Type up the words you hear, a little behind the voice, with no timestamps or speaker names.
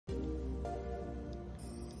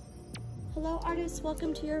Hello artists,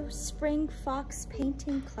 welcome to your spring fox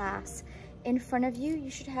painting class. In front of you, you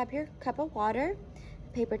should have your cup of water,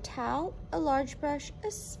 a paper towel, a large brush, a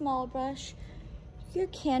small brush, your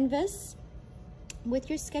canvas with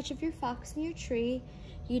your sketch of your fox and your tree.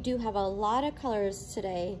 You do have a lot of colors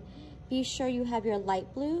today. Be sure you have your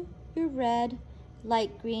light blue, your red,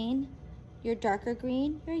 light green, your darker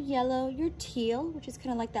green, your yellow, your teal, which is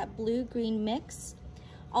kind of like that blue-green mix.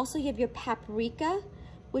 Also, you have your paprika,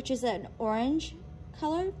 which is an orange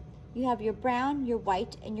color. You have your brown, your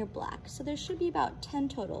white, and your black. So there should be about 10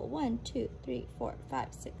 total. 1, 2, 3, 4, 5,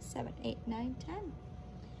 6, 7, 8, 9, 10.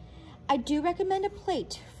 I do recommend a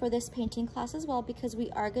plate for this painting class as well because we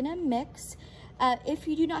are gonna mix. If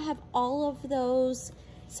you do not have all of those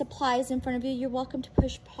supplies in front of you, you're welcome to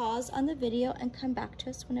push pause on the video and come back to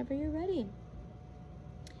us whenever you're ready.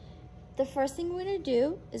 The first thing we're gonna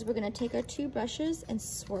do is we're gonna take our two brushes and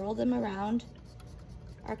swirl them around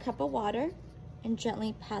our cup of water and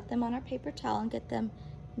gently pat them on our paper towel and get them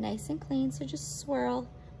nice and clean. So just swirl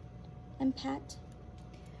and pat.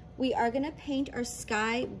 We are gonna paint our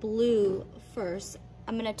sky blue first.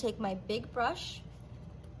 I'm gonna take my big brush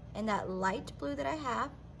and that light blue that I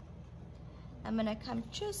have. I'm gonna come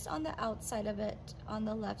just on the outside of it on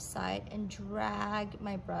the left side and drag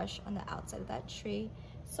my brush on the outside of that tree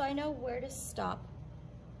so I know where to stop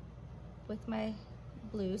with my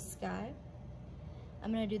blue sky.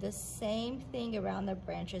 I'm gonna do the same thing around the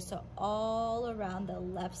branches, so all around the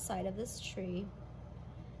left side of this tree.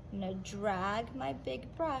 I'm gonna drag my big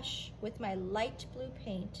brush with my light blue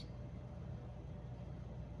paint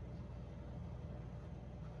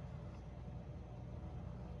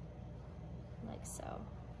like so.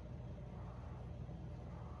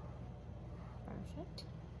 Perfect.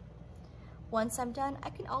 Once I'm done, I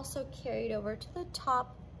can also carry it over to the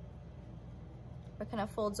top where it kind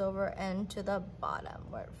of folds over and to the bottom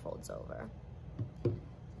where it folds over.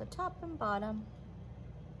 The top and bottom.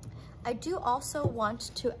 I do also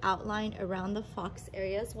want to outline around the fox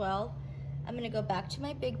area as well. I'm gonna go back to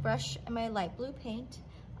my big brush and my light blue paint.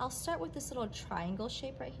 I'll start with this little triangle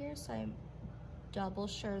shape right here so I'm double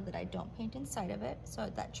sure that I don't paint inside of it,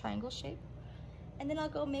 so that triangle shape. And then I'll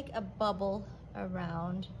go make a bubble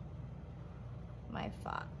around my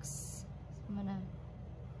fox. So I'm gonna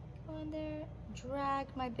go in there, drag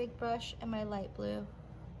my big brush and my light blue,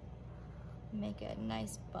 make a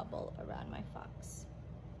nice bubble around my fox.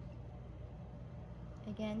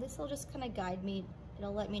 Again, this will just kind of guide me.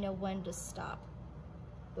 It'll let me know when to stop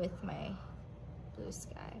with my blue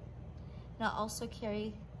sky. And I'll also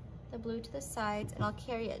carry the blue to the sides and I'll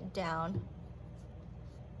carry it down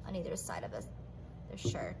on either side of the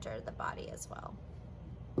shirt or the body as well.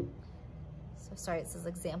 So sorry, it says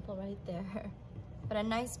example right there. But a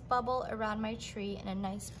nice bubble around my tree and a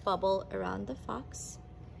nice bubble around the fox.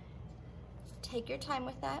 Take your time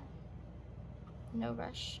with that, no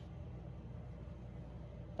rush.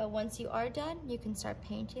 But once you are done, you can start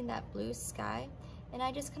painting that blue sky. And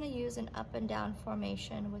I just kind of use an up and down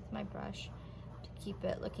formation with my brush to keep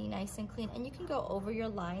it looking nice and clean. And you can go over your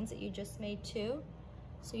lines that you just made too,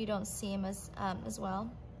 so you don't see them as well.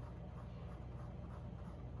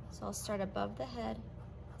 So I'll start above the head.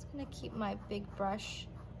 I'm gonna keep my big brush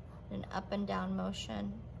in an up and down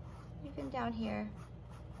motion. Even down here,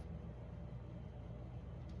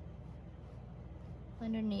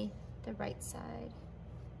 underneath the right side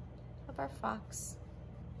of our fox.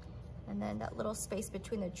 And then that little space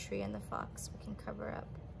between the tree and the fox we can cover up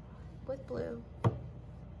with blue.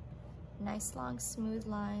 Nice long smooth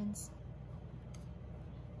lines.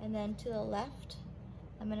 And then to the left,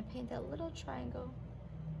 I'm gonna paint that little triangle.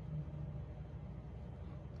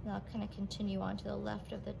 And I'll kind of continue on to the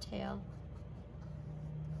left of the tail.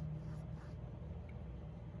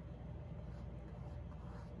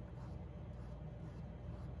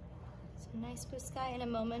 So nice blue sky. In a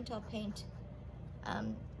moment, I'll paint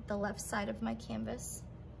the left side of my canvas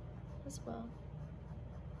as well.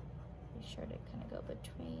 Be sure to kind of go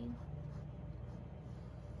between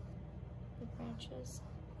the branches.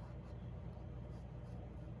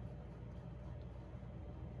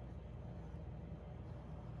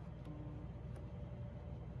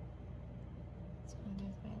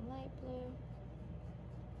 There's my light blue,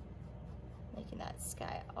 making that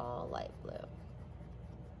sky all light blue.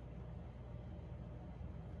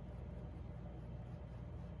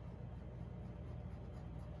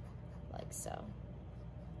 Like so. All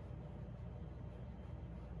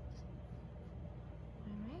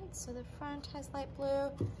right, so the front has light blue,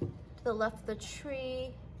 to the left of the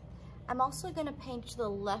tree. I'm also gonna paint to the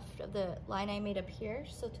left of the line I made up here,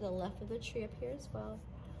 so to the left of the tree up here as well.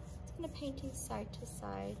 It's kind of painting side to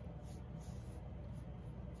side.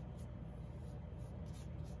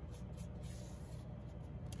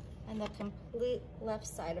 and the complete left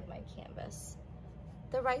side of my canvas.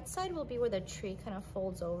 The right side will be where the tree kind of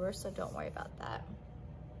folds over, so don't worry about that.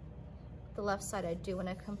 The left side I do want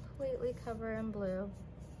to completely cover in blue.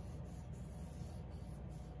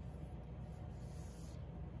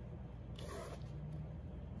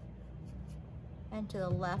 And to the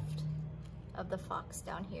left of the fox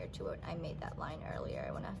down here to where I made that line earlier,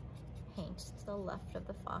 I want to paint to the left of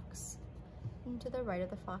the fox and to the right of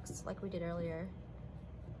the fox like we did earlier,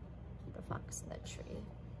 the fox in the tree.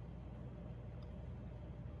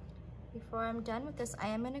 Before I'm done with this, I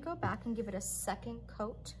am going to go back and give it a second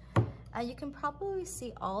coat. You can probably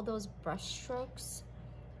see all those brush strokes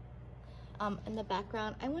in the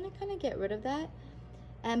background. I want to kind of get rid of that.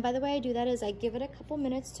 And by the way I do that is I give it a couple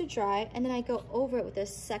minutes to dry, and then I go over it with a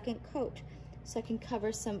second coat so I can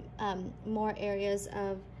cover some more areas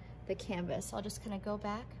of the canvas. I'll just kind of go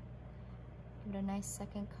back, give it a nice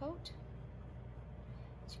second coat.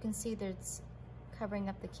 As you can see, there's covering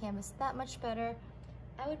up the canvas that much better.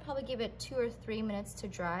 I would probably give it 2 or 3 minutes to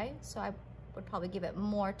dry, so I would probably give it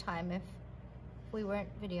more time if we weren't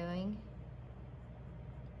videoing.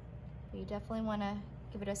 But you definitely want to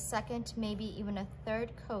give it a second, maybe even a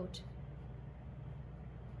third coat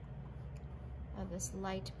of this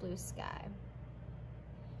light blue sky.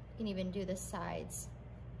 You can even do the sides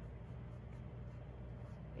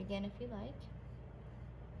again if you like.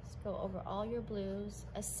 Just go over all your blues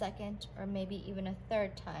a second or maybe even a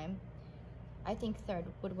third time. I think third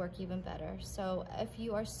would work even better. So if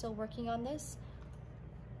you are still working on this,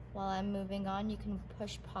 while I'm moving on, you can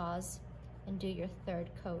push pause and do your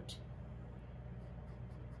third coat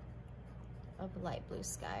of light blue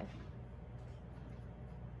sky.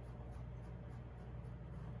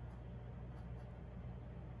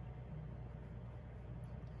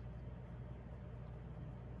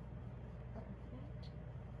 Perfect.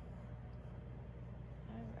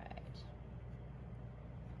 All right.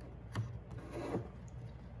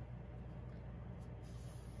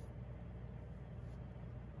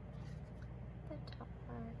 The top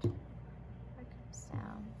part where it comes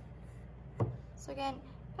down. So again,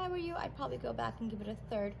 if I were you, I'd probably go back and give it a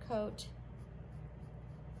third coat.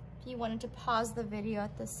 If you wanted to pause the video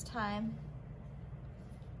at this time,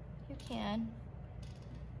 you can.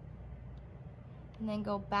 And then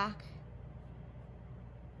go back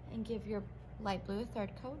and give your light blue a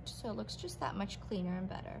third coat so it looks just that much cleaner and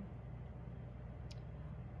better.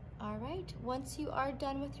 All right, once you are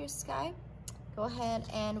done with your sky, go ahead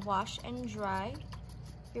and wash and dry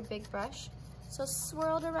your big brush. So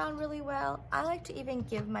swirl it around really well. I like to even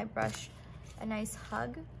give my brush a nice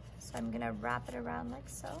hug. So I'm gonna wrap it around like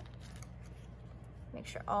so. Make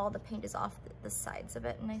sure all the paint is off the sides of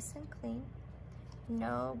it, nice and clean.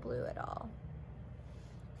 No blue at all.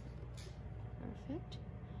 Perfect.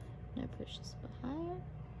 Now push this behind.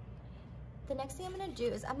 The next thing I'm gonna do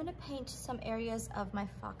is I'm gonna paint some areas of my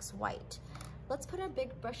fox white. Let's put our big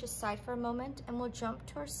brush aside for a moment and we'll jump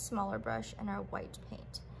to our smaller brush and our white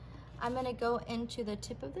paint. I'm gonna go into the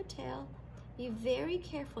tip of the tail. Be very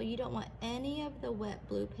careful, you don't want any of the wet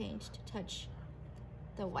blue paint to touch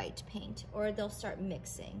the white paint or they'll start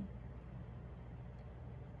mixing.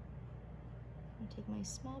 I take my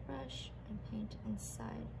small brush and paint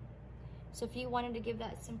inside. So if you wanted to give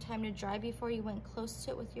that some time to dry before you went close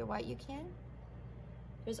to it with your white, you can.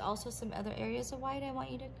 There's also some other areas of white I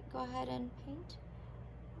want you to go ahead and paint.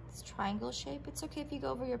 It's triangle shape. It's okay if you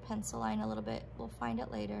go over your pencil line a little bit. We'll find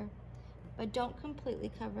it later. But don't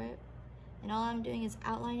completely cover it. And all I'm doing is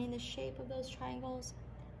outlining the shape of those triangles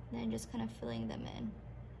and then just kind of filling them in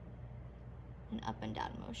up and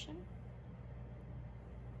down motion.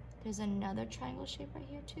 There's another triangle shape right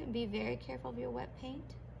here too. Be very careful of your wet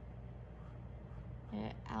paint.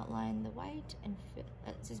 Outline the white and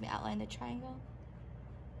outline the triangle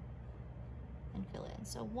and fill in.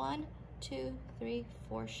 So 1, 2, 3,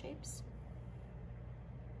 4 shapes.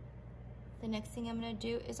 The next thing I'm going to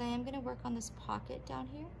do is I am going to work on this pocket down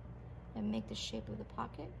here and make the shape of the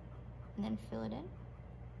pocket and then fill it in.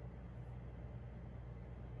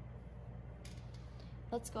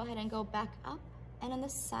 Let's go ahead and go back up, and on the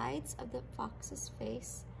sides of the fox's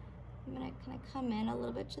face, I'm going to kind of come in a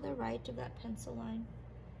little bit to the right of that pencil line.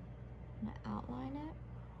 I'm going to outline it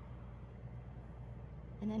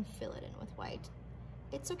and then fill it in with white.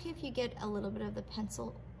 It's okay if you get a little bit of the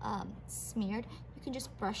pencil smeared. You can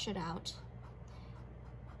just brush it out.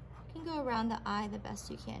 You can go around the eye the best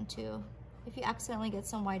you can too. If you accidentally get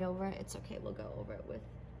some white over it, it's okay. We'll go over it with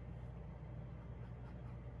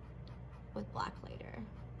black later.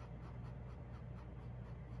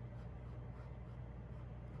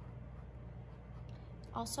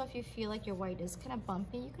 Also, if you feel like your white is kind of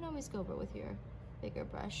bumpy, you can always go over it with your bigger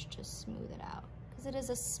brush to smooth it out. Because it is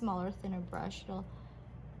a smaller, thinner brush, it'll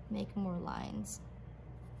make more lines.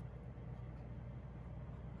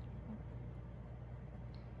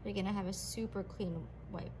 But again, I have a super clean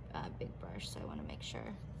white big brush, so I want to make sure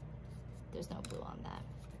there's no blue on that.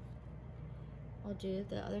 I'll do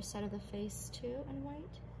the other side of the face too in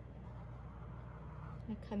white.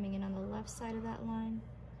 And coming in on the left side of that line,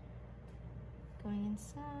 going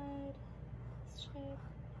inside this shape.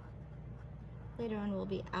 Later on we'll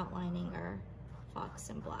be outlining our fox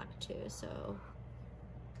in black too, so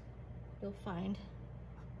you'll find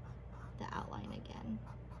the outline again.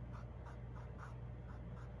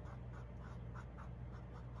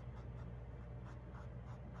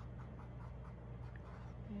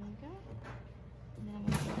 There you go. And then I'm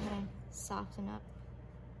going to go ahead and soften up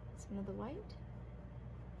some of the white.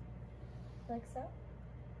 Like so.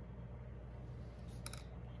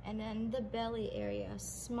 And then the belly area,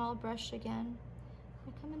 small brush again.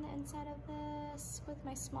 I come in the inside of this with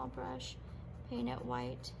my small brush, paint it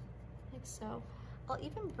white, like so. I'll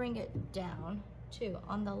even bring it down too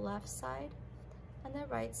on the left side and the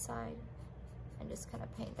right side, and just kind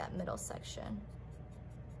of paint that middle section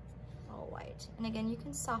all white. And again, you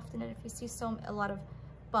can soften it if you see a lot of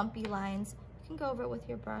bumpy lines. You can go over it with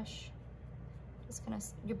your brush, just kind of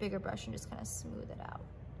your bigger brush, and just kind of smooth it out.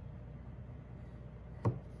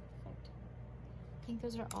 Perfect. I think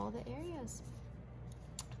those are all the areas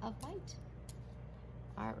of white.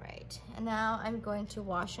 All right, and now I'm going to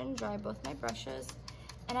wash and dry both my brushes,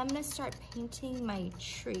 and I'm going to start painting my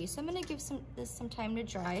tree. So I'm going to give this some time to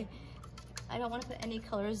dry. I don't want to put any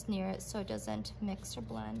colors near it so it doesn't mix or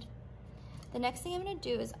blend. The next thing I'm going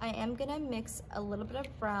to do is I am going to mix a little bit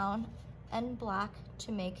of brown and black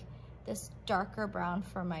to make this darker brown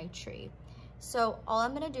for my tree. So all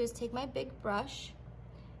I'm going to do is take my big brush,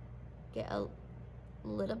 get a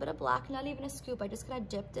little bit of black, not even a scoop, I just kind of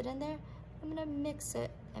dipped it in there. I'm going to mix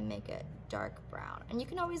it and make it dark brown. And you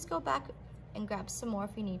can always go back and grab some more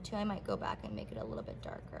if you need to. I might go back and make it a little bit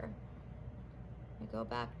darker. I go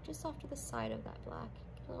back just off to the side of that black,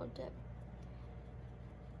 get a little dip.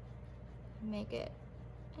 Make it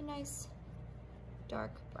a nice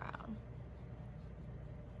dark brown,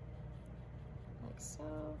 like so.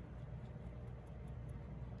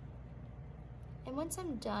 And once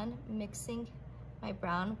I'm done mixing my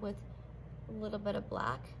brown with a little bit of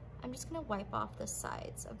black, I'm just gonna wipe off the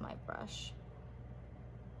sides of my brush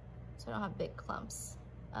so I don't have big clumps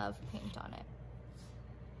of paint on it.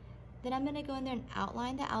 Then I'm gonna go in there and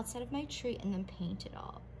outline the outside of my tree and then paint it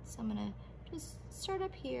all. So I'm gonna just start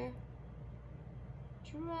up here,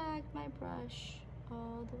 drag my brush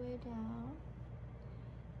all the way down.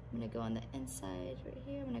 I'm gonna go on the inside right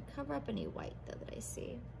here. I'm gonna cover up any white though that I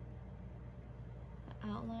see.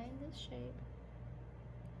 Outline this shape.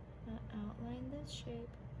 Outline this shape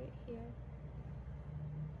right here.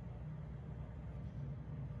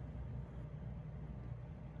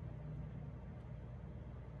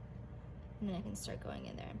 And then I can start going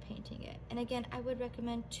in there and painting it. And again, I would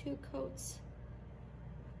recommend 2 coats.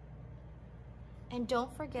 And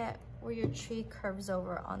don't forget where your tree curves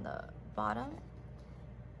over on the bottom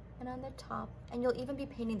and on the top. And you'll even be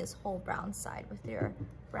painting this whole brown side with your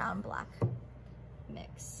brown-black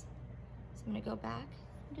mix. So I'm gonna go back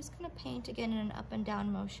and just gonna paint again in an up and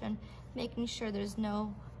down motion, making sure there's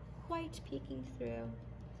no white peeking through,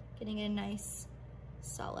 getting a nice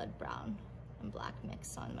solid brown and black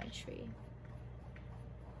mix on my tree.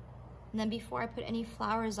 And then before I put any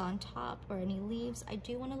flowers on top or any leaves, I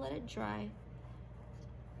do wanna let it dry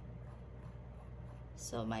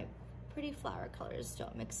so my pretty flower colors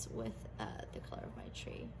don't mix with the color of my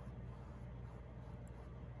tree.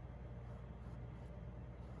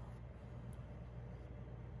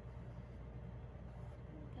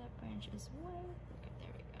 That branch is white. Okay, there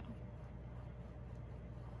we go.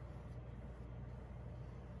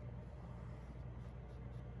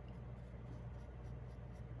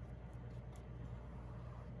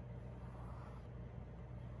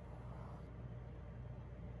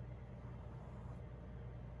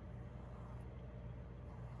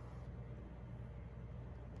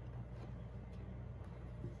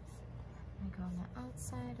 Go on the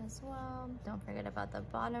outside as well. Don't forget about the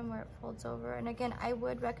bottom where it folds over. And again, I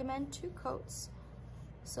would recommend 2 coats.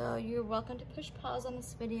 So you're welcome to push pause on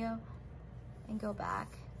this video and go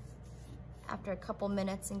back after a couple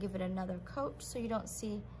minutes and give it another coat so you don't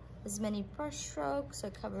see as many brush strokes, so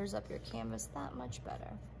it covers up your canvas that much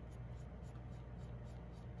better.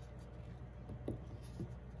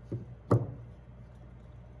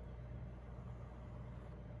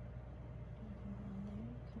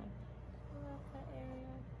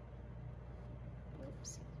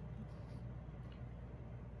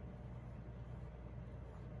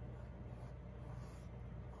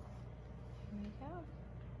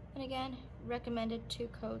 And again, recommended 2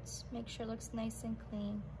 coats. Make sure it looks nice and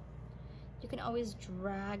clean. You can always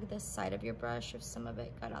drag the side of your brush if some of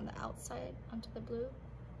it got on the outside onto the blue.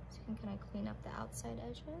 So you can kind of clean up the outside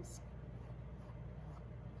edges.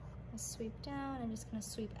 I sweep down and just gonna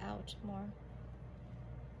sweep out more.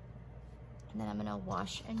 And then I'm gonna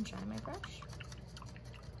wash and dry my brush.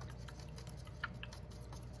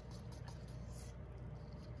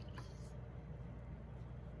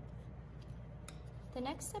 The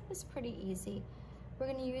next step is pretty easy. We're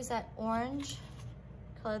gonna use that orange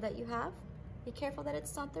color that you have. Be careful that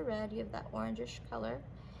it's not the red, you have that orangish color.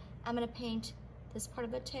 I'm gonna paint this part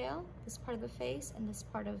of the tail, this part of the face, and this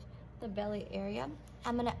part of the belly area.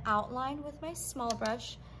 I'm gonna outline with my small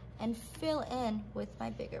brush and fill in with my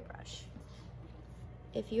bigger brush.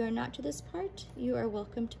 If you are not to this part, you are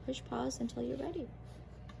welcome to push pause until you're ready.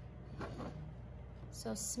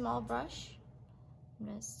 So small brush, I'm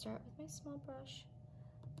gonna start with my small brush.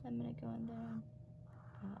 I'm gonna go in there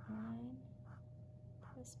and outline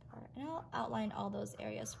this part. And I'll outline all those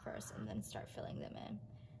areas first and then start filling them in.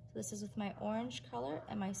 So this is with my orange color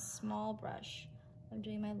and my small brush. I'm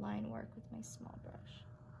doing my line work with my small brush.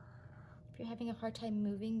 If you're having a hard time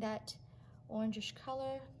moving that orangish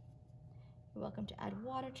color, you're welcome to add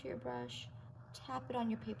water to your brush, tap it on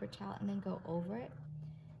your paper towel, and then go over it.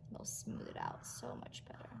 It'll smooth it out so much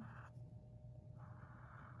better.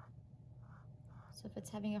 So if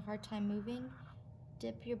it's having a hard time moving,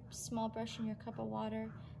 dip your small brush in your cup of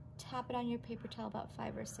water, tap it on your paper towel about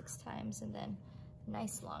 5 or 6 times, and then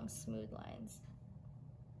nice long smooth lines.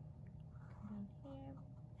 Come down here.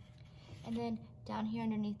 And then down here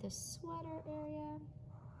underneath the sweater area.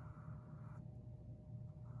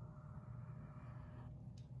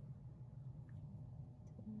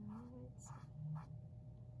 Right side,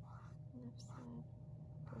 left side,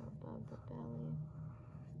 go above the belly.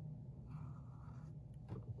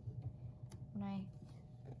 When I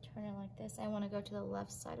turn it like this, I want to go to the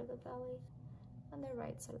left side of the belly and the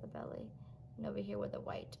right side of the belly, and over here where the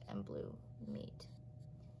white and blue meet.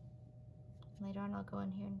 Later on, I'll go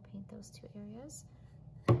in here and paint those 2 areas.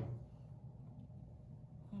 And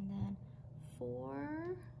then for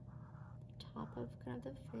the top of kind of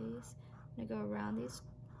the face, I'm gonna go around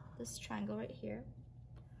this triangle right here.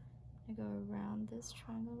 I'm gonna go around this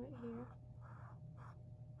triangle right here.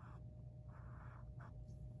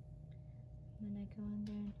 And then I go in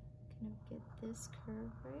there and kind of get this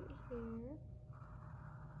curve right here.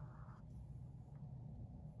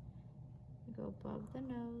 I go above the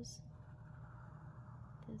nose,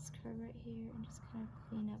 this curve right here, and just kind of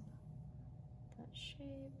clean up that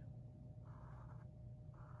shape.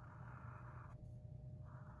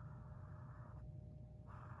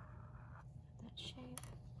 That shape.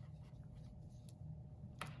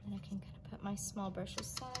 And I can kind of put my small brush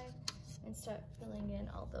aside and start filling in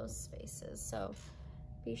all those spaces. So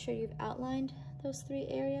be sure you've outlined those 3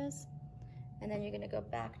 areas, and then you're gonna go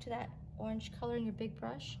back to that orange color in your big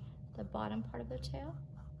brush, the bottom part of the tail.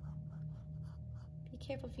 Be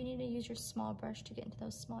careful, if you need to use your small brush to get into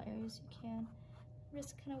those small areas, you can. I'm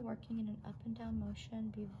just kind of working in an up and down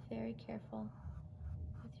motion. Be very careful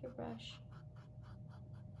with your brush.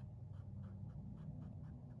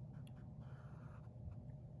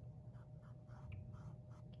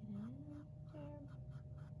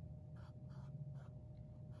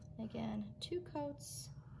 Again, 2 coats.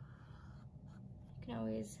 You can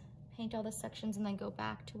always paint all the sections and then go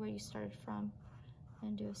back to where you started from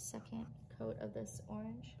and do a second coat of this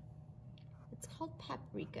orange. It's called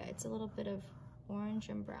paprika. It's a little bit of orange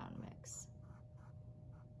and brown mix.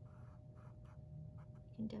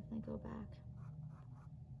 You can definitely go back,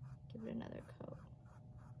 give it another coat.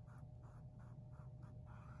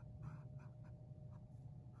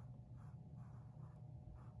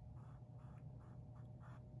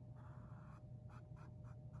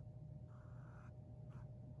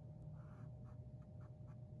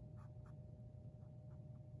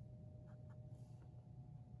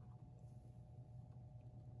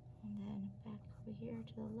 And then back over here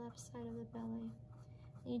to the left side of the belly.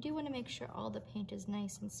 And you do want to make sure all the paint is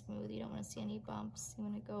nice and smooth. You don't want to see any bumps. You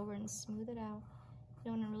want to go over and smooth it out.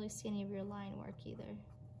 You don't want to really see any of your line work either.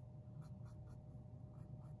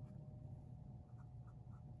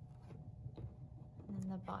 And then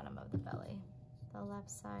the bottom of the belly, the left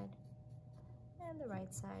side and the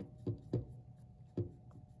right side,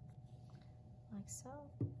 like so.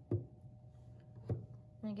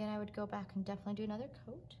 And again, I would go back and definitely do another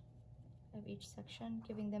coat of each section,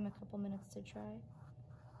 giving them a couple minutes to dry.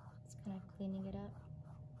 Just kind of cleaning it up.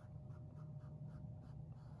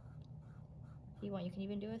 If you want, you can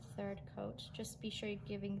even do a 3rd coat. Just be sure you're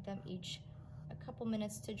giving them each a couple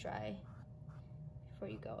minutes to dry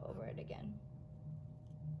before you go over it again.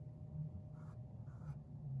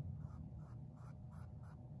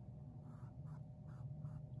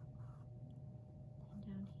 And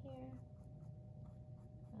down here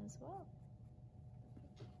as well.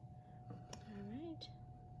 All right.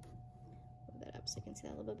 Move that up so you can see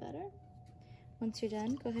that a little bit better. Once you're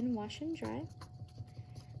done, go ahead and wash and dry.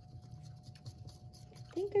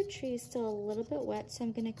 I think their tree is still a little bit wet, so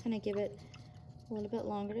I'm gonna kind of give it a little bit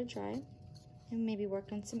longer to dry and maybe work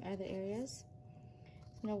on some other areas.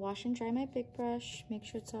 I'm gonna wash and dry my big brush, make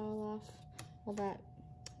sure it's all off, all that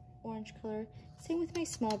orange color. Same with my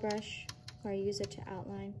small brush, where I use it to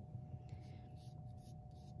outline.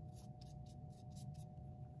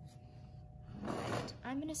 All right,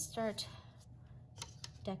 I'm gonna start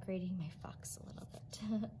decorating my fox a little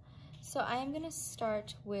bit. So I am gonna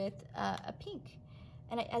start with a pink.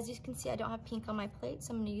 And as you can see, I don't have pink on my plate,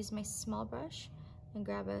 so I'm gonna use my small brush and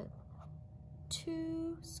grab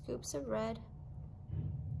 2 scoops of red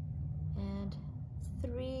and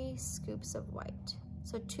 3 scoops of white.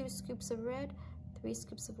 So 2 scoops of red, 3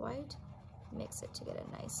 scoops of white, mix it to get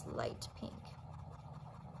a nice light pink.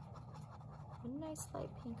 A nice light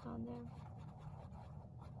pink on there.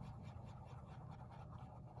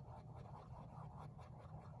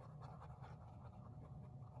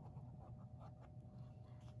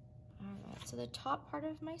 So the top part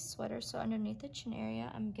of my sweater, so underneath the chin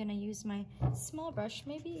area, I'm gonna use my small brush,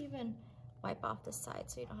 maybe even wipe off the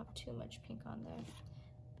side so you don't have too much pink on there.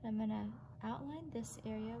 But I'm gonna outline this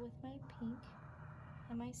area with my pink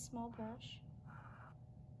and my small brush.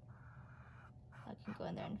 I can go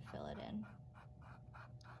in there and fill it in.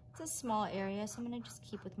 It's a small area, so I'm gonna just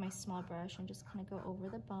keep with my small brush and just kind of go over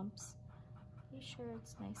the bumps. Be sure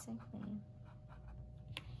it's nice and clean.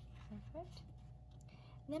 Perfect.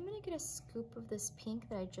 And I'm gonna get a scoop of this pink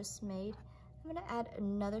that I just made. I'm gonna add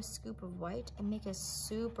another scoop of white and make a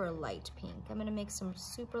super light pink. I'm gonna make some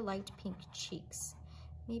super light pink cheeks,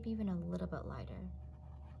 maybe even a little bit lighter.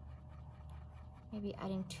 Maybe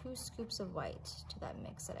adding 2 scoops of white to that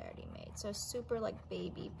mix that I already made. So super like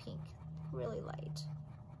baby pink, really light.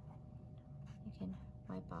 You can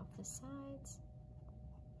wipe off the sides.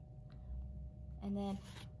 And then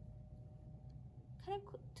kind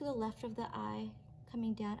of to the left of the eye,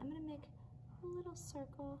 coming down, I'm gonna make a little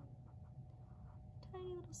circle,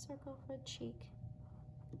 tiny little circle for a cheek.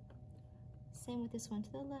 Same with this one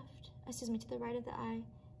to the left, excuse me, to the right of the eye.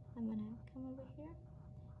 I'm gonna come over here,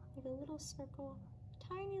 make a little circle,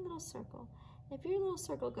 tiny little circle. If your little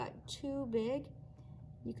circle got too big,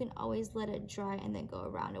 you can always let it dry and then go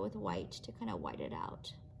around it with white to kind of white it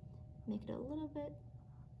out. Make it a little bit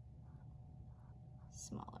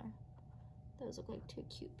smaller. Those look like 2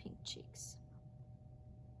 cute pink cheeks.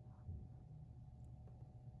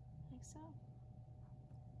 Like so.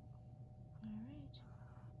 All right.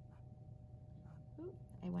 Ooh,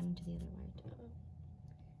 I went into the other white.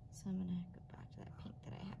 So I'm gonna go back to that pink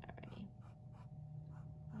that I had already.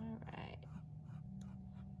 All right.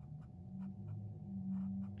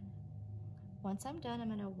 Once I'm done, I'm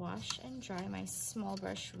gonna wash and dry my small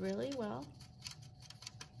brush really well.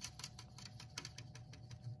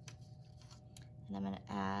 And I'm gonna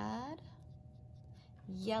add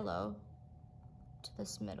yellow to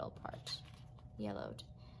this middle part, yellowed.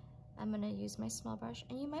 I'm gonna use my small brush,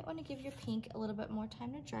 and you might wanna give your pink a little bit more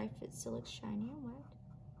time to dry if it still looks shiny and wet.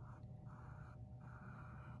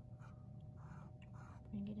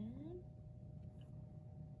 Bring it in. Bring it in.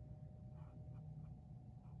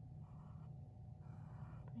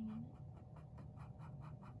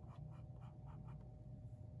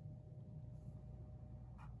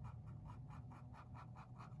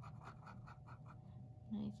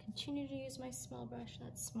 And I continue to use my small brush,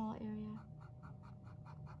 that small area,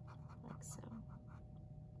 like so.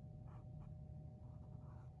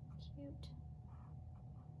 Cute.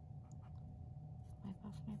 Wipe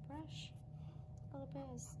off my brush. A little bit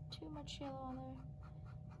has too much yellow on there.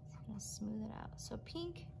 Just gonna smooth it out. So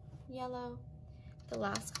pink, yellow. The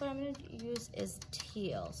last color I'm gonna use is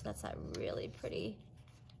teal. So that's that really pretty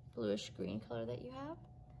bluish green color that you have.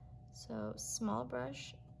 So small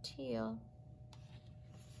brush, teal.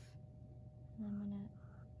 And I'm gonna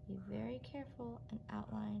be very careful and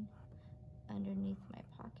outline underneath my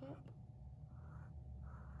pocket.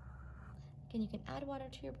 Again, you can add water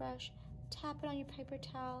to your brush, tap it on your paper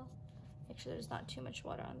towel, make sure there's not too much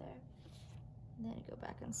water on there, and then go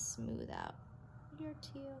back and smooth out your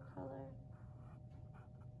teal color.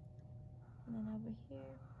 And then over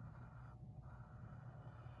here,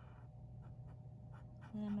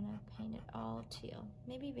 and then I'm gonna paint it all teal.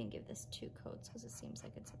 Maybe even give this 2 coats because it seems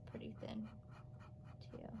like it's a pretty thin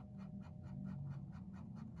teal.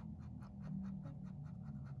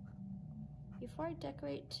 before I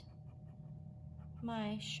decorate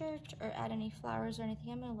my shirt or add any flowers or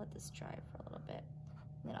anything, I'm gonna let this dry for a little bit,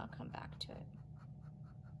 and then I'll come back to it.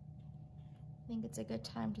 I think it's a good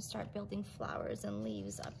time to start building flowers and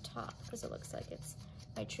leaves up top because it looks like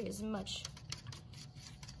my tree is much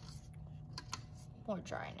more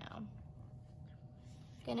dry now.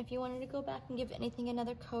 Again, if you wanted to go back and give anything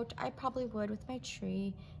another coat, I probably would with my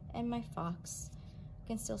tree and my fox. You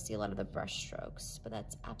can still see a lot of the brush strokes, but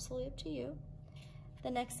that's absolutely up to you.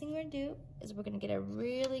 The next thing we're gonna do is we're gonna get a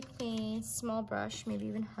really clean, small brush, maybe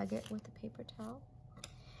even hug it with a paper towel.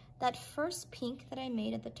 That first pink that I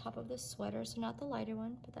made at the top of the sweater, so not the lighter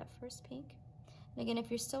one, but that first pink. And again, if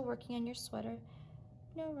you're still working on your sweater,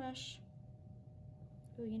 no rush.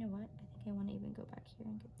 Oh, you know what? I think I wanna even go back here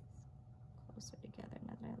and get this closer together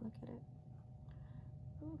now that I look at it.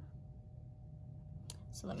 Ooh.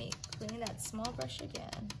 So let me clean that small brush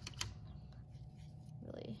again.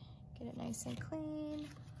 Really get it nice and clean.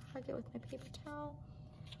 Hug it with my paper towel.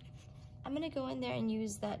 I'm gonna go in there and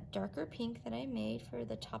use that darker pink that I made for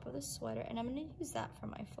the top of the sweater, and I'm gonna use that for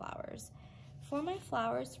my flowers. For my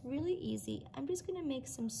flowers, really easy. I'm just gonna make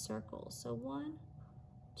some circles. So 1,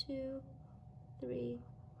 2, 3,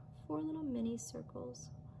 4 little mini circles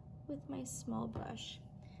with my small brush.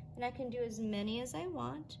 And I can do as many as I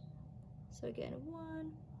want. So again,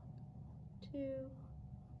 1, 2,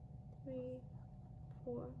 3,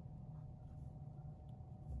 4.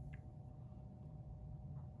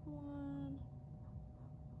 1,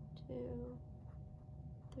 2,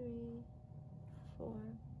 3, 4.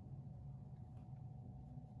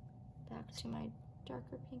 Back to my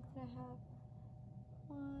darker pink that I have.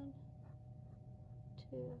 1,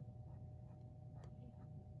 2, 3.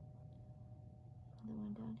 Another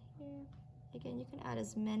one down here. Again, you can add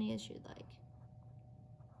as many as you'd like.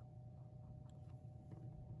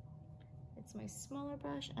 It's my smaller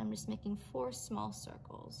brush, and I'm just making 4 small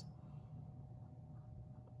circles.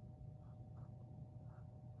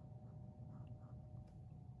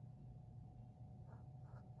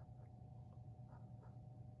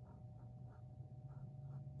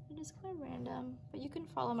 They're just kind of random, but you can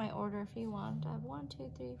follow my order if you want. I have 1,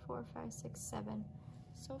 2, 3, 4, 5, 6, 7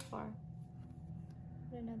 so far.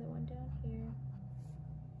 Put another one down here.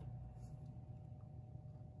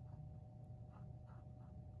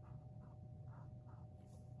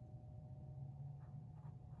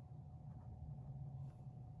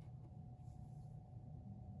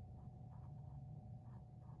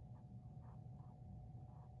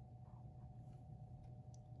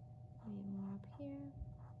 Maybe more up here.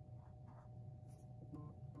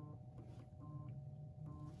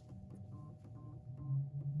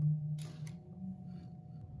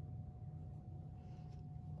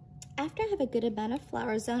 After I have a good amount of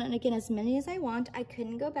flowers on, and again, as many as I want, I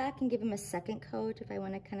can go back and give them a second coat if I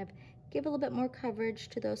want to kind of give a little bit more coverage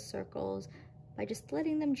to those circles by just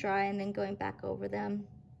letting them dry and then going back over them.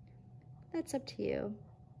 That's up to you.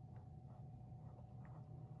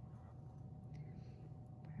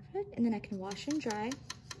 Perfect, and then I can wash and dry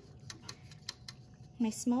my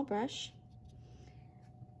small brush.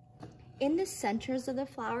 In the centers of the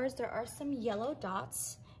flowers, there are some yellow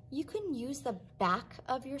dots. You can use the back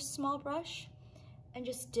of your small brush and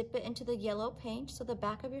just dip it into the yellow paint, so the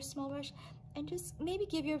back of your small brush, and just maybe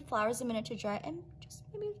give your flowers a minute to dry and just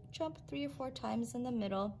maybe jump 3 or 4 times in the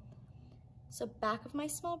middle. So back of my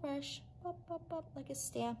small brush, up, up, up, like a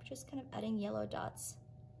stamp, just kind of adding yellow dots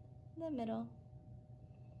in the middle.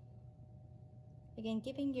 Again,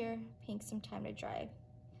 giving your pink some time to dry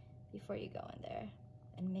before you go in there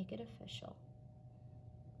and make it official.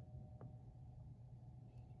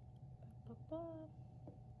 Like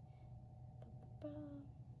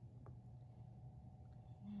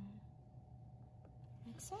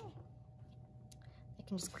so. I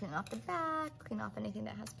can just clean off the back, clean off anything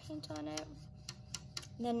that has paint on it.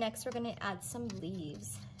 And then next we're gonna add some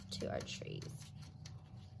leaves to our trees.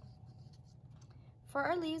 For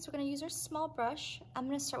our leaves, we're gonna use our small brush. I'm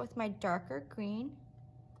gonna start with my darker green.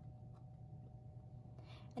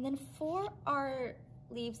 And then for our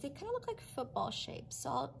leaves, they kind of look like football shapes. So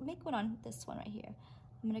I'll make one on this one right here.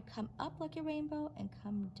 I'm gonna come up like a rainbow and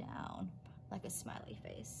come down like a smiley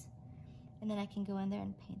face. And then I can go in there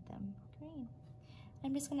and paint them green.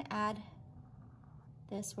 I'm just gonna add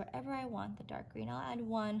this wherever I want the dark green. I'll add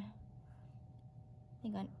one, I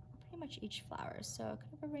think, on pretty much each flower. So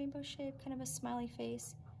kind of a rainbow shape, kind of a smiley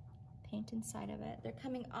face, paint inside of it. They're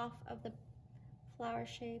coming off of the flower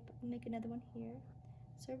shape. I'll make another one here.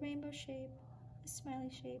 So a rainbow shape, a smiley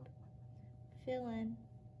shape, fill in.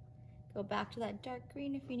 Go back to that dark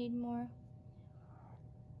green if you need more.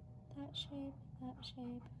 That shape,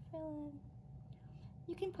 fill in.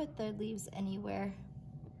 You can put the leaves anywhere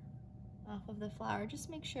off of the flower. Just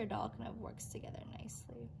make sure it all kind of works together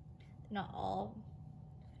nicely. They're not all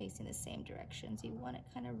facing the same directions. You want it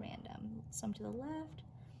kind of random. Some to the left,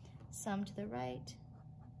 some to the right,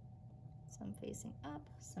 some facing up,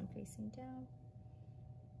 some facing down.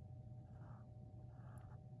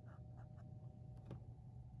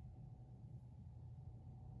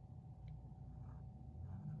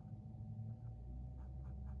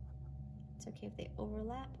 It's okay if they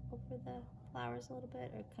overlap over the flowers a little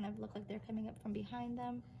bit or kind of look like they're coming up from behind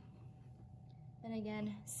them. And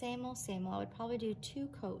again, same old, same old. I would probably do 2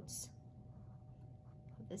 coats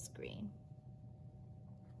of this green.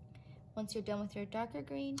 Once you're done with your darker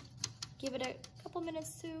green, give it a couple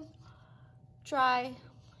minutes to dry.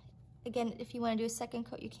 Again, if you want to do a second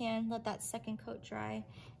coat, you can. Let that second coat dry.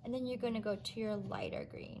 And then you're going to go to your lighter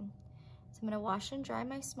green. So I'm going to wash and dry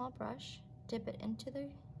my small brush, dip it into the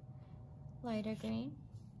lighter green.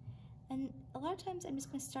 And a lot of times I'm just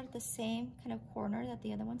going to start at the same kind of corner that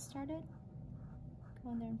the other one started.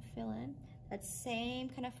 Go in there and fill in that same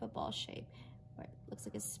kind of football shape where it looks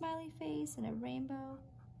like a smiley face and a rainbow.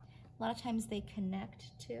 A lot of times they connect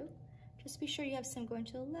too. Just be sure you have some going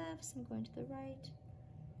to the left, some going to the right,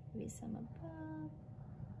 maybe some above.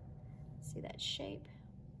 See that shape?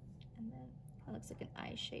 And then it looks like an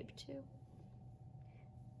eye shape too.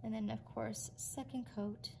 And then of course, second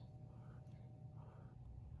coat,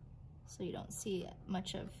 so you don't see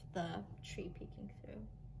much of the tree peeking through.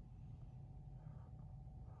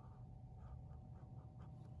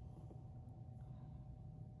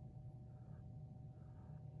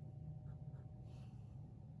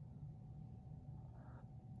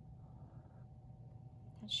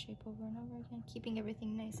 That shape over and over again, keeping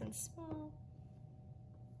everything nice and small.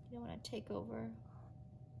 You don't want to take over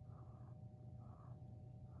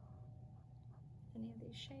any of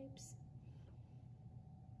these shapes.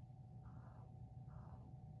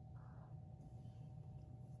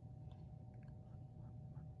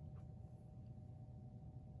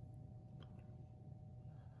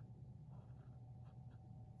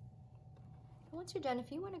 Once you're done,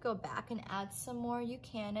 if you want to go back and add some more, you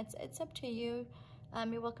can. It's up to you.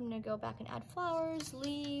 You're welcome to go back and add flowers,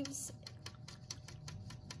 leaves,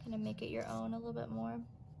 kind of make it your own a little bit more. I'm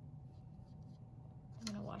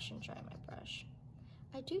gonna wash and dry my brush.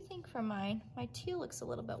 I do think for mine, my teal looks a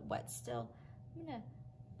little bit wet still. I'm gonna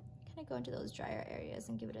kind of go into those drier areas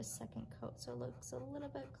and give it a second coat so it looks a little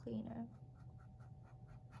bit cleaner.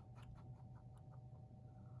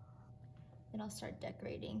 Then I'll start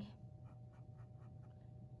decorating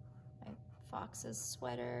my fox's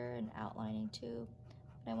sweater and outlining too.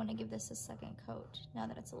 But I want to give this a second coat now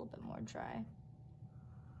that it's a little bit more dry.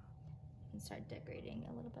 And start decorating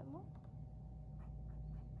a little bit more.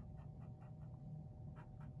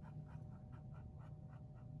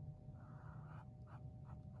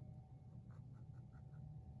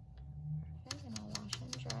 Okay, and I'll wash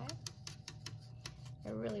and dry. I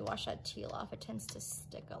really wash that teal off. It tends to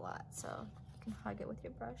stick a lot, so you can hug it with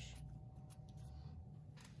your brush.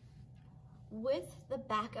 With the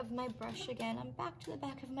back of my brush again, I'm back to the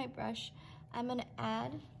back of my brush. I'm gonna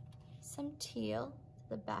add some teal to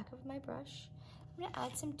the back of my brush. I'm gonna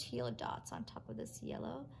add some teal dots on top of this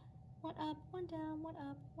yellow. One up, one down, one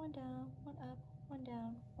up, one down, one up, one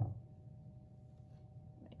down. I'm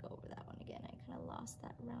gonna go over that one again. I kind of lost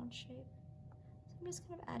that round shape. So I'm just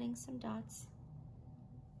kind of adding some dots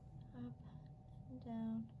up and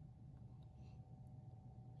down.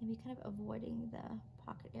 Maybe kind of avoiding the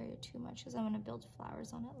pocket area too much because I'm going to build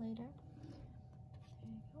flowers on it later. There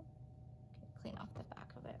you go. Okay, clean off the back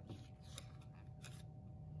of it.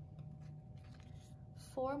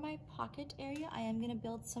 For my pocket area, I am going to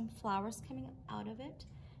build some flowers coming out of it.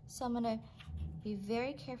 So I'm going to be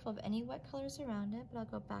very careful of any wet colors around it, but I'll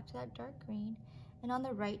go back to that dark green. And on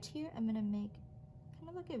the right here, I'm going to make kind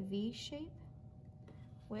of like a V shape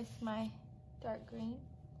with my dark green.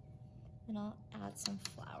 And I'll add some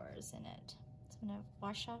flowers in it. So I'm gonna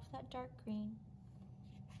wash off that dark green.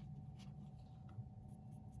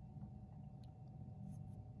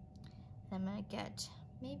 I'm gonna get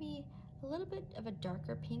maybe a little bit of a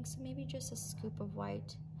darker pink, so maybe just a scoop of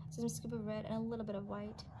white, some scoop of red and a little bit of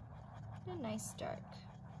white. And a nice dark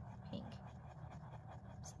pink.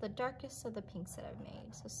 So the darkest of the pinks that I've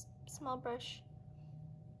made. So small brush.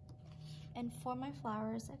 And for my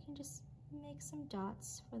flowers, I can just make some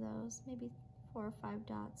dots for those, maybe 4 or 5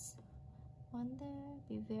 dots. One there.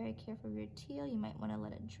 Be very careful of your teal. You might want to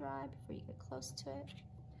let it dry before you get close to it.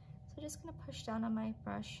 So I'm just going to push down on my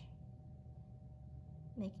brush,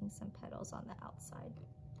 making some petals on the outside.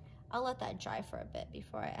 I'll let that dry for a bit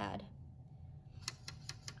before I add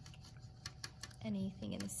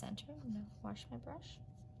anything in the center. I'm gonna wash my brush.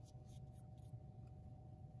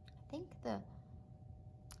 I think let's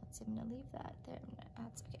see, I'm gonna leave that there. I'm gonna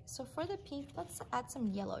add, okay, so for the pink, let's add some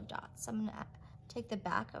yellow dots. I'm gonna take the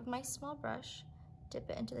back of my small brush, dip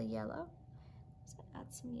it into the yellow, so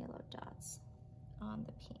add some yellow dots on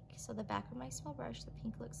the pink. So the back of my small brush, the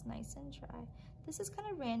pink looks nice and dry. This is kind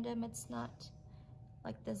of random. It's not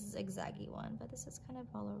like this zigzaggy one, but this is kind of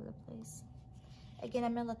all over the place. Again,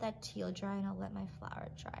 I'm gonna let that teal dry and I'll let my flower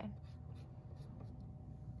dry.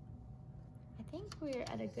 I think we're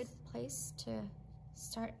at a good place to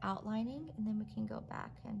start outlining, and then we can go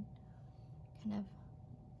back and kind of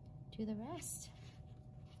do the rest.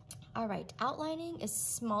 All right, outlining is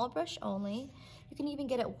small brush only. You can even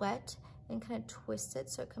get it wet and kind of twist it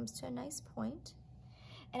so it comes to a nice point.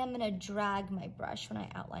 And I'm gonna drag my brush when I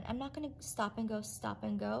outline. I'm not gonna stop and go,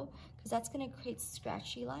 because that's gonna create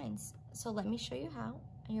scratchy lines. So let me show you how,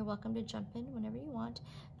 and you're welcome to jump in whenever you want.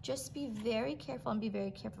 Just be very careful, and be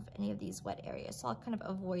very careful of any of these wet areas. So I'll kind of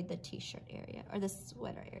avoid the t-shirt area, or the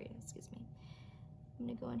sweater area, excuse me. I'm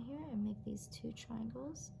gonna go in here and make these 2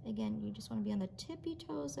 triangles. Again, you just wanna be on the tippy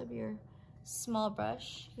toes of your small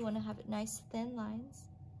brush. You wanna have nice thin lines.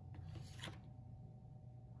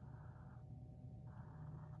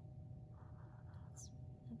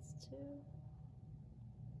 That's 2.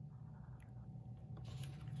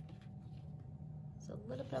 So a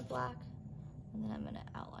little bit of black, and then I'm gonna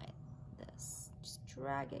outline this. Just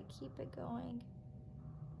drag it, keep it going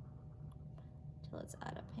till it's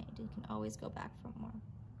out of paint. You can always go back for more.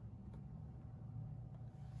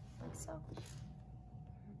 Like so.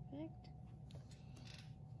 Perfect.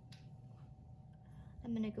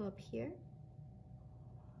 I'm gonna go up here,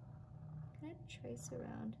 kind of trace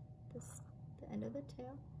around the end of the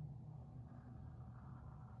tail.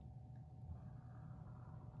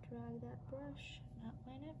 Drag that brush,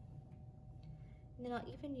 outline it. And then I'll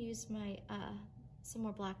even use my some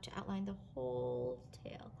more black to outline the whole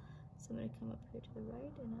tail. So I'm gonna come up here to the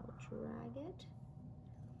right and I'll drag it.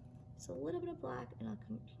 So a little bit of black, and I'll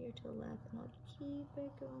come here to the left and I'll keep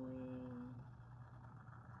it going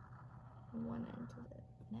from one end to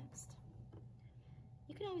the next.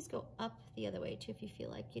 You can always go up the other way too if you feel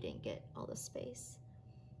like you didn't get all the space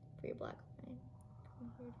for your black line.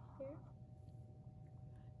 From here to here.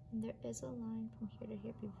 And there is a line from here to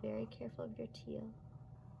here. Be very careful of your teal,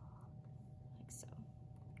 like so.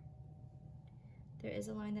 There is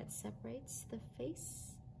a line that separates the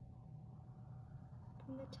face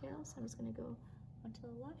from the tail, so I'm just gonna go onto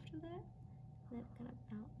the left of that, and then kind of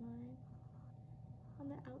outline on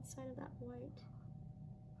the outside of that white,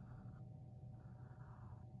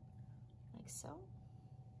 like so.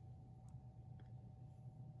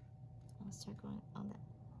 I'll start going on the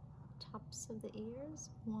tops of the ears.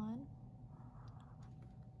 1,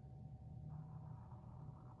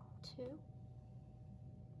 2,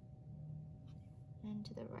 and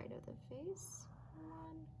to the right of the face.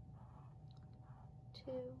 1,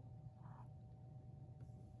 2.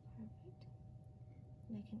 Perfect.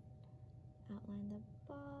 And I can outline the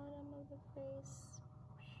bottom of the face.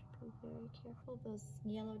 Be very careful of those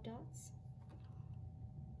yellow dots.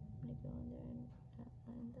 I'm gonna go in there and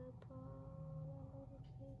outline the bottom of the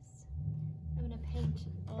face. I'm gonna paint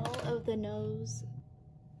all of the nose.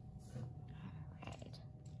 All right.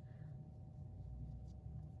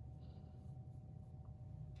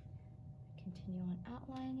 Continue on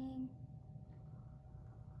outlining.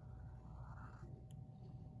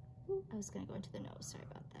 Ooh, I was gonna go into the nose, sorry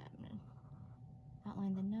about that. I'm gonna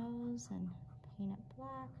outline the nose and paint it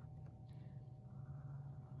black.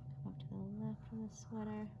 Come up to the left of the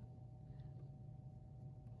sweater.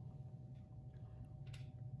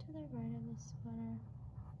 To the right of the sweater.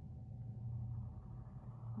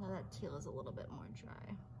 Now that teal is a little bit more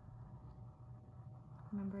dry.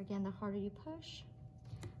 Remember again, the harder you push,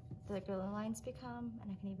 the thicker the lines become,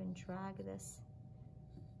 and I can even drag this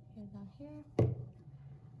here down here.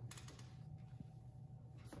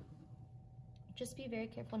 Just be very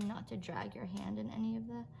careful not to drag your hand in any of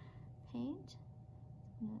the paint.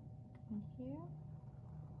 I'm gonna come in here.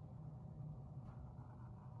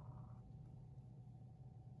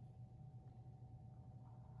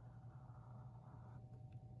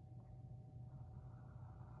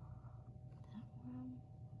 That one.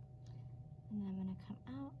 And then I'm gonna come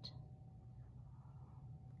out.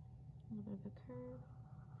 A little bit of a curve.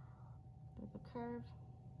 A bit of a curve.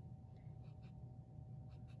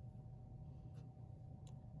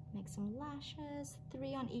 Make some lashes,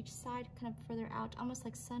 3 on each side, kind of further out, almost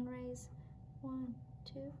like sun rays. 1,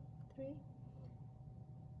 2, 3.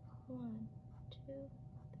 1, 2,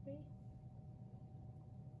 3.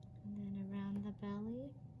 And then around the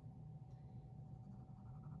belly.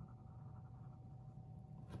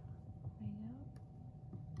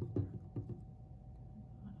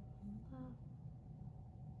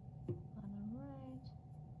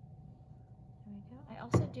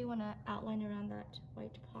 do want to outline around that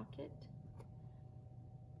white pocket.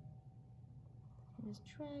 And just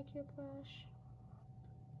drag your brush.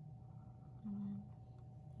 And then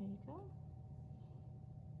there you go.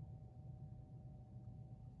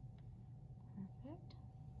 Perfect.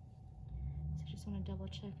 So I just want to double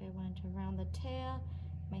check I went around the tail,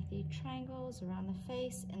 my 3 triangles, around the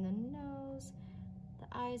face and the nose, the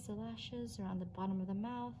eyes, the lashes, around the bottom of the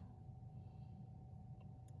mouth,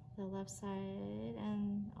 the left side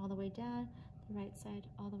and all the way down, the right side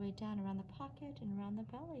all the way down around the pocket and around the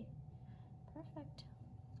belly. Perfect.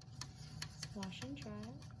 Let's wash and dry.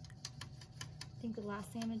 I think the last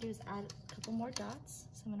thing I'm gonna do is add a couple more dots.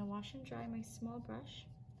 So I'm gonna wash and dry my small brush.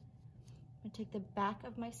 I'm gonna take the back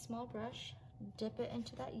of my small brush, dip it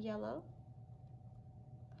into that yellow.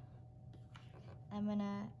 I'm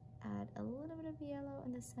gonna add a little bit of yellow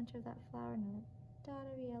in the center of that flower and a dot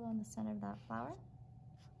of yellow in the center of that flower.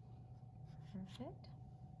 Perfect.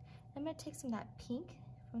 I'm gonna take some of that pink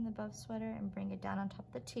from the buff sweater and bring it down on top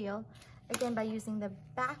of the teal. Again, by using the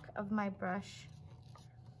back of my brush.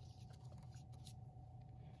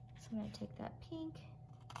 So I'm gonna take that pink,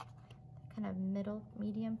 kind of middle,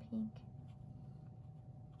 medium pink.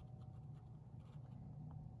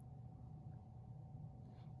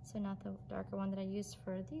 So not the darker one that I used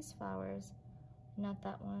for these flowers, not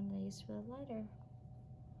that one that I used for the lighter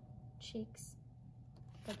cheeks,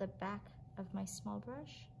 but the back of my small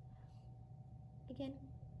brush. Again,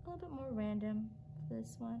 a little bit more random for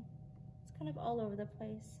this one. It's kind of all over the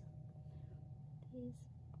place. These.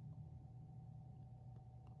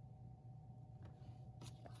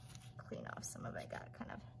 Clean off some of it, got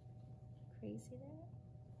kind of crazy there.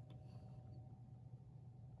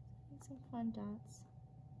 And some fun dots.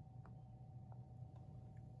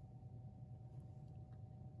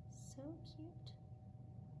 So cute.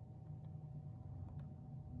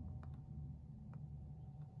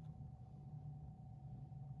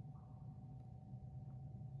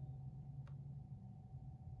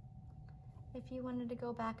 If you wanted to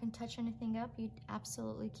go back and touch anything up, you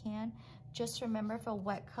absolutely can. Just remember, if a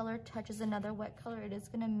wet color touches another wet color, it is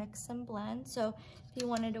gonna mix and blend. So if you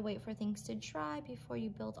wanted to wait for things to dry before you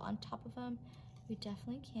build on top of them, you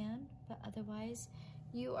definitely can. But otherwise,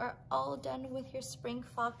 you are all done with your Spring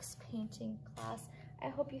Fox painting class. I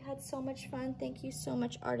hope you had so much fun. Thank you so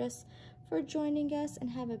much, artists, for joining us,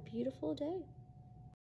 and have a beautiful day.